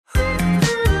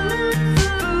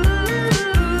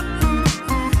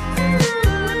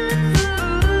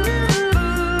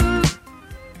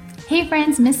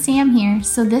friends, Miss Sam here.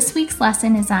 So this week's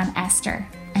lesson is on Esther,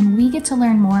 and we get to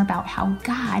learn more about how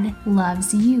God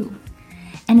loves you.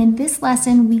 And in this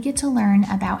lesson, we get to learn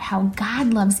about how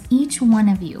God loves each one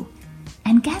of you.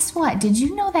 And guess what? Did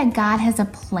you know that God has a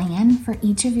plan for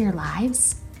each of your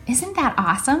lives? Isn't that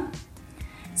awesome?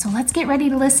 So let's get ready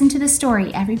to listen to the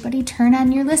story. Everybody turn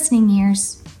on your listening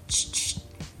ears. Shh.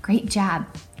 Great job.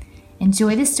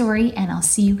 Enjoy the story, and I'll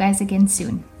see you guys again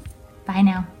soon. Bye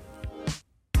now.